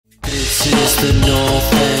This is the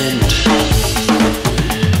North End.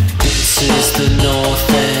 This is the North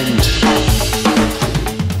End.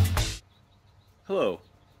 Hello,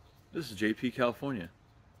 this is JP California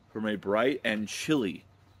from a bright and chilly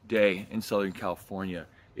day in Southern California.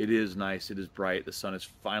 It is nice, it is bright, the sun has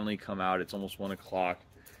finally come out, it's almost 1 o'clock.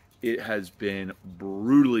 It has been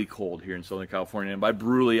brutally cold here in Southern California, and by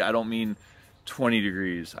brutally I don't mean 20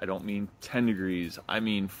 degrees, I don't mean 10 degrees, I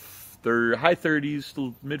mean high 30s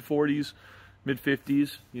to mid 40s, mid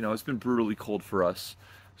 50s. You know, it's been brutally cold for us.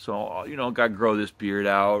 So, you know, got to grow this beard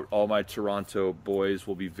out. All my Toronto boys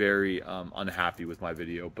will be very unhappy with my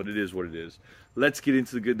video, but it is what it is. Let's get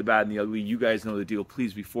into the good, the bad, and the ugly. You guys know the deal.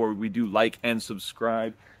 Please, before we do, like and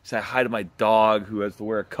subscribe. Say hi to my dog who has to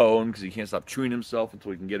wear a cone because he can't stop chewing himself until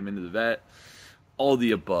we can get him into the vet. All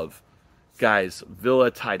the above. Guys, Villa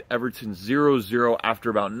tied Everton 0-0 after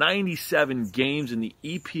about 97 games in the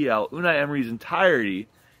EPL. Unai Emery's entirety,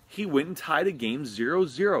 he went and tied a game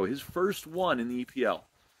 0-0, his first one in the EPL.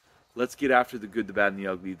 Let's get after the good, the bad, and the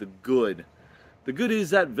ugly. The good. The good is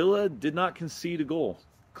that Villa did not concede a goal.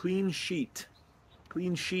 Clean sheet.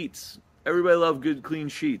 Clean sheets. Everybody loves good clean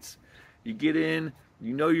sheets. You get in,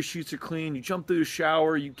 you know your sheets are clean, you jump through the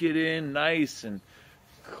shower, you get in nice and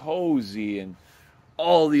cozy and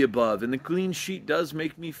all the above. And the clean sheet does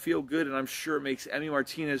make me feel good, and I'm sure it makes Emi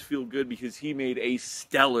Martinez feel good because he made a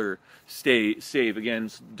stellar save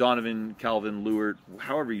against Donovan Calvin-Lewin,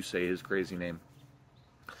 however you say his crazy name.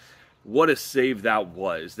 What a save that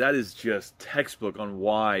was. That is just textbook on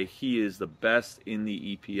why he is the best in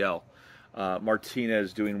the EPL.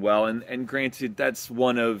 Martinez doing well, and granted, that's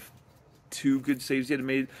one of two good saves he had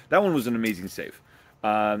made. That one was an amazing save.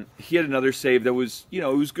 He had another save that was, you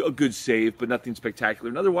know, it was a good save, but nothing spectacular.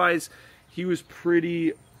 And otherwise, he was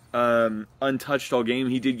pretty untouched all game.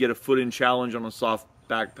 He did get a foot-in challenge on a soft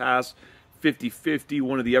back pass, 50-50.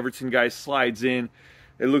 One of the Everton guys slides in.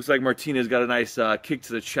 It looks like Martinez got a nice kick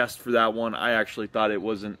to the chest for that one. I actually thought it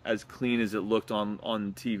wasn't as clean as it looked on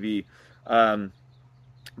TV. But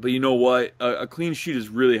you know what? A clean sheet is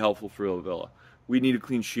really helpful for Villa. We need a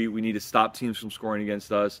clean sheet. We need to stop teams from scoring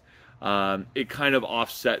against us. It kind of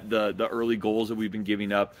offset the early goals that we've been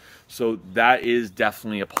giving up. So that is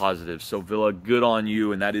definitely a positive. So Villa, good on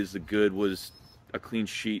you. And that is the good, was a clean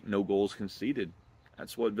sheet, no goals conceded.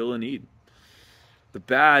 That's what Villa need. The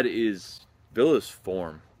bad is Villa's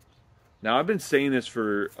form. Now, I've been saying this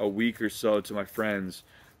for a week or so to my friends,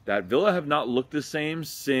 that Villa have not looked the same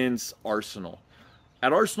since Arsenal.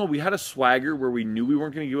 At Arsenal, we had a swagger where we knew we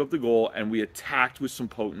weren't going to give up the goal, and we attacked with some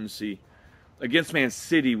potency. Against Man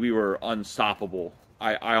City, we were unstoppable.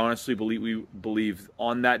 I honestly believe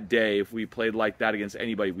on that day, if we played like that against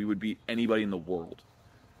anybody, we would beat anybody in the world.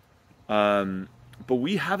 But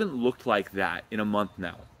we haven't looked like that in a month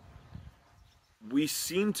now. We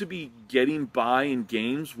seem to be getting by in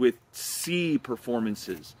games with C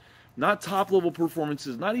performances. Not top-level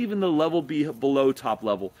performances, not even the level below top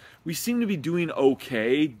level. We seem to be doing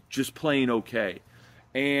okay, just playing okay.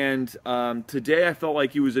 And today I felt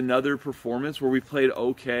like it was another performance where we played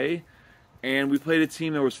okay, and we played a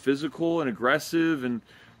team that was physical and aggressive and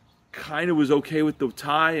kind of was okay with the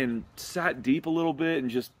tie and sat deep a little bit and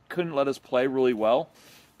just couldn't let us play really well.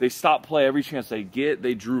 They stopped play every chance they get.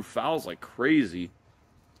 They drew fouls like crazy.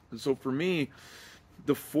 And so for me,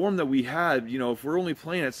 the form that we had, you know, if we're only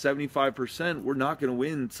playing at 75%, we're not going to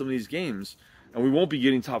win some of these games. And we won't be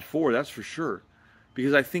getting top four, that's for sure.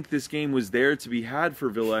 Because I think this game was there to be had for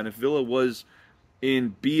Villa. And if Villa was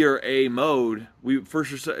in B or A mode, if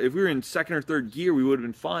we were in second or third gear, we would have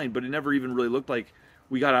been fine. But it never even really looked like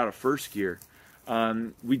we got out of first gear.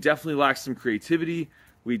 We definitely lacked some creativity.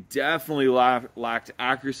 We definitely lacked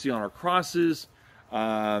accuracy on our crosses.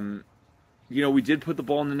 You know, we did put the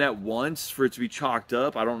ball in the net once for it to be chalked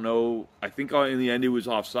up. I don't know. I think in the end it was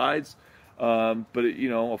offsides. But, you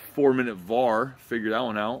know, a 4-minute VAR figured that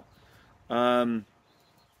one out.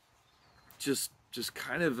 Just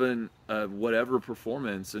kind of a whatever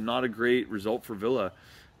performance and not a great result for Villa.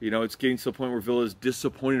 You know, it's getting to the point where Villa is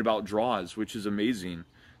disappointed about draws, which is amazing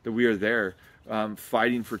that we are there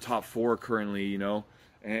fighting for top four currently, you know.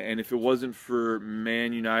 And if it wasn't for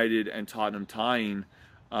Man United and Tottenham tying,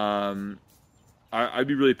 I'd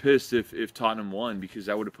be really pissed if Tottenham won, because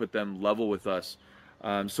that would have put them level with us.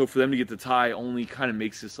 So for them to get the tie only kind of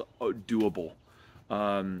makes this doable.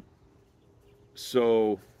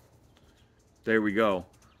 So there we go.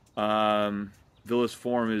 Villa's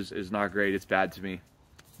form is not great. It's bad to me.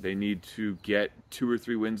 They need to get 2 or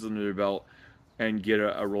 3 wins under their belt and get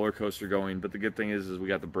a roller coaster going. But the good thing is we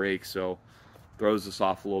got the break, so throws us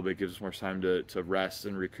off a little bit, gives us more time to rest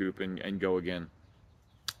and recoup and go again.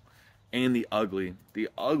 and the ugly. The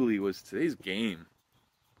ugly was today's game.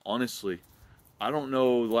 Honestly, I don't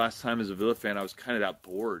know the last time as a Villa fan I was kind of that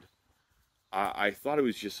bored. I thought it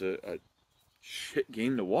was just a shit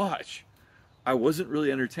game to watch. I wasn't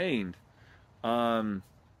really entertained. In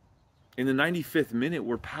the 95th minute,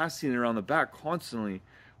 we're passing it around the back constantly.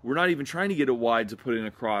 We're not even trying to get it wide to put in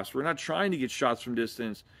a cross. We're not trying to get shots from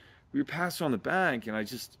distance. We were passing on the back, and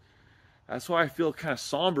that's why I feel kind of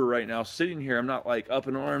somber right now sitting here. I'm not like up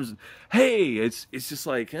in arms and, hey, it's just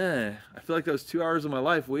like, I feel like that was 2 hours of my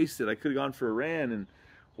life wasted. I could have gone for a ran and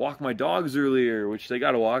walked my dogs earlier, which they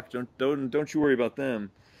got to walk. Don't you worry about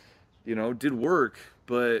them. You know, did work,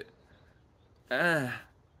 but I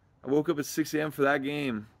woke up at 6 a.m. for that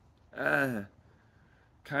game. Kind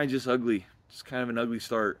of just ugly. Just kind of an ugly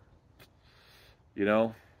start. You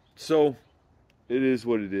know? So, it is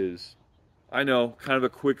what it is. I know, kind of a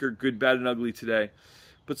quicker good, bad, and ugly today.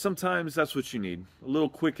 But sometimes that's what you need. A little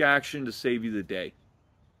quick action to save you the day.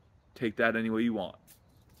 Take that any way you want.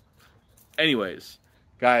 Anyways,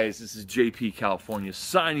 guys, this is JP California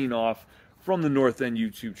signing off from the North End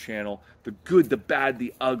YouTube channel. The good, the bad,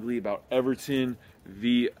 the ugly about Everton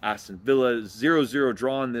v Aston Villa. 0-0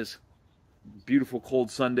 draw on this beautiful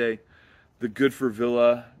cold Sunday. The good for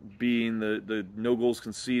Villa being the no goals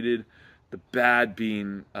conceded. The bad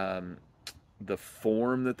being the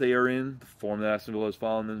form that they are in, the form that Aston Villa is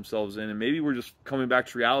following themselves in. And maybe we're just coming back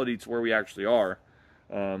to reality to where we actually are.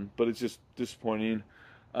 But it's just disappointing.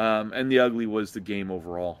 And the ugly was the game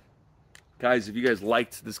overall. Guys, if you guys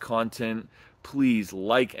liked this content, please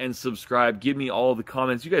like and subscribe. Give me all the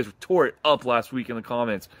comments. You guys tore it up last week in the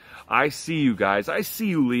comments. I see you guys. I see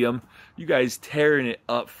you, Liam. You guys tearing it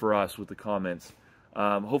up for us with the comments.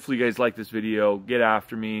 Hopefully you guys like this video. Get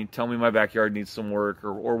after me. Tell me my backyard needs some work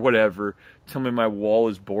or whatever. Tell me my wall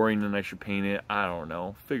is boring and I should paint it. I don't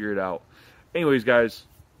know. Figure it out. Anyways, guys.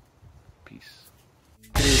 Peace.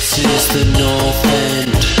 This is the North End.